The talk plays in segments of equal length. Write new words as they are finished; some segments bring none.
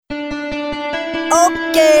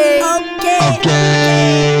Okay.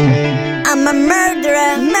 I'm a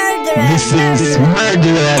murderer. This is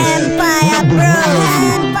murderous Empire, number bro.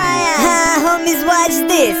 one. Empire. Homies, watch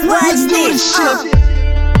this.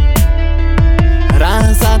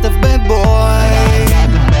 Разатов bad boy,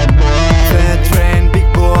 Fat train big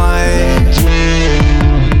boy,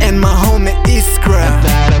 and my homie is scrap.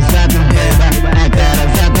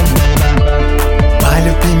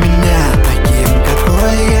 Полюби меня таким,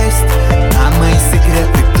 какой есть, а мои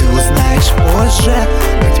секреты ты узнаешь позже.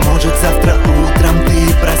 Быть может, завтра утром ты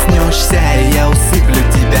проснешься, и я усыплю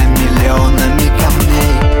тебя миллионами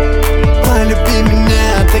камней. Полюби меня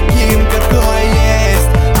таким, какой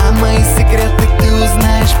есть, а мои секреты ты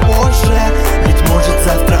узнаешь позже. Ведь может,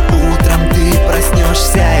 завтра утром ты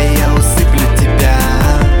проснешься, и я усыплю тебя.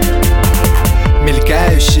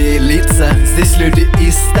 Мелькающие лица, здесь люди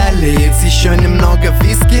из столиц. Еще немного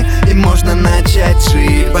виски и можно начать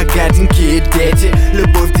жить. Богатенькие дети,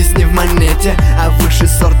 любовь здесь не в монете, а высший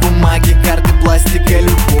сорт бумаги, карты, пластика,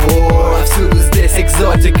 любовь. Всюду здесь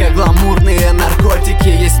экзотика, гламурные наркотики.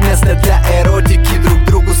 Есть место для эротики, друг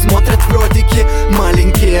другу смотрят в ротики.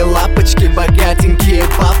 Маленькие лапочки, богатенькие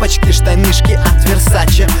папочки, штанишки от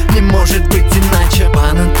Версаче. Не может быть иначе.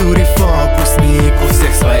 По натуре фокусник, у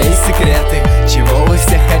всех свои секреты. Чего вы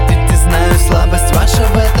все хотите, знаю, слабость ваша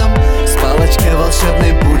в этом. С палочкой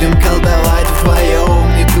волшебной будем колдовать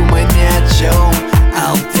вдвоем. Не думай ни о чем,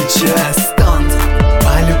 I'll teach you a stunt.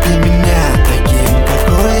 Полюби меня таким,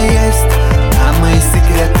 какой есть, а мои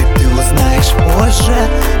секреты ты узнаешь позже.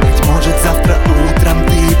 Быть может, завтра утром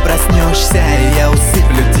ты проснешься, и я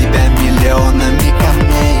усыплю тебя миллионами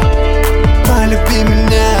камней. Полюби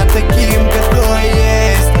меня таким, какой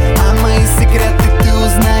есть, а мои секреты ты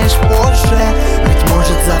узнаешь позже. Ведь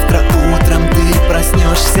может, завтра утром ты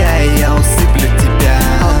проснешься, и я усыплю тебя.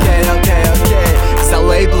 Окей. За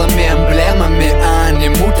лейблами, эмблемами они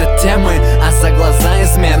мутят темы, а за глаза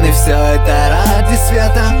измены. Все это ради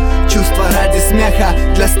света, чувства ради смеха,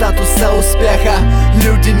 для статуса успеха.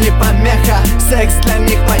 Люди не помеха, секс для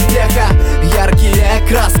них потеха. Яркие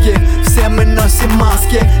краски, все мы носим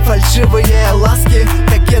маски. Фальшивые ласки,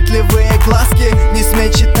 кокетливые глазки. Не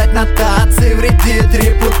смей читать нотации, вредит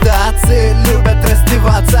репутации. Любят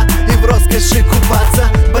раздеваться и в роскоши купаться.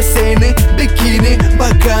 Бассейны, бикини,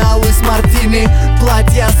 бокалы с мартини,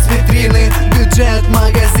 платья с витрины, бюджет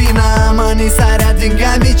магазина. Они сорят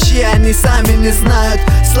деньгами, чьи они сами не знают.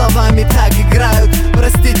 Словами так играют,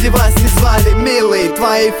 простите, вас не звали, милый.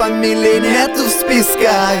 Твоей фамилии нету в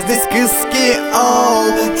списках. Здесь кыски,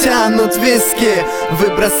 оу, тянут виски.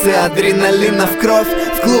 Выбросы адреналина в кровь,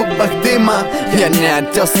 в клубах дыма. Я не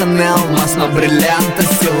отесанный алмаз, но бриллианта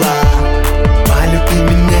сила. Полюби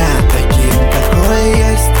меня таким, какой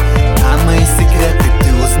есть, а мои секреты ты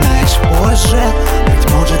узнаешь позже.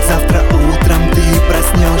 Быть может, завтра утром ты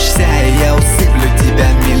проснешься, и я усыплю тебя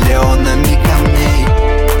миллионами камней.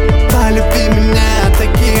 Полюби меня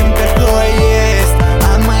таким, какой есть,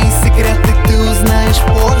 а мои секреты ты узнаешь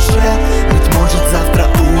позже. Быть может, завтра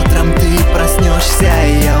утром ты проснешься,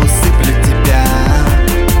 и я усыплю тебя.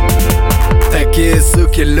 Такие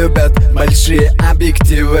суки любят большие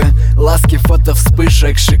объективы, ласки, фото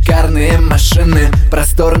вспышек, шикарные машины,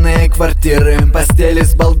 просторные квартиры, постели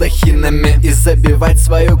с балдахинами и забивать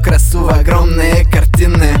свою красу в огромные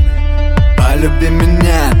картины. Полюби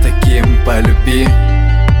меня таким, полюби.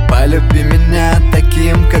 Полюби меня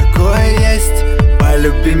таким, какой есть.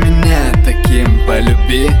 Полюби меня таким,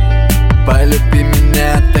 полюби. Полюби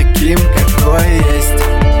меня таким.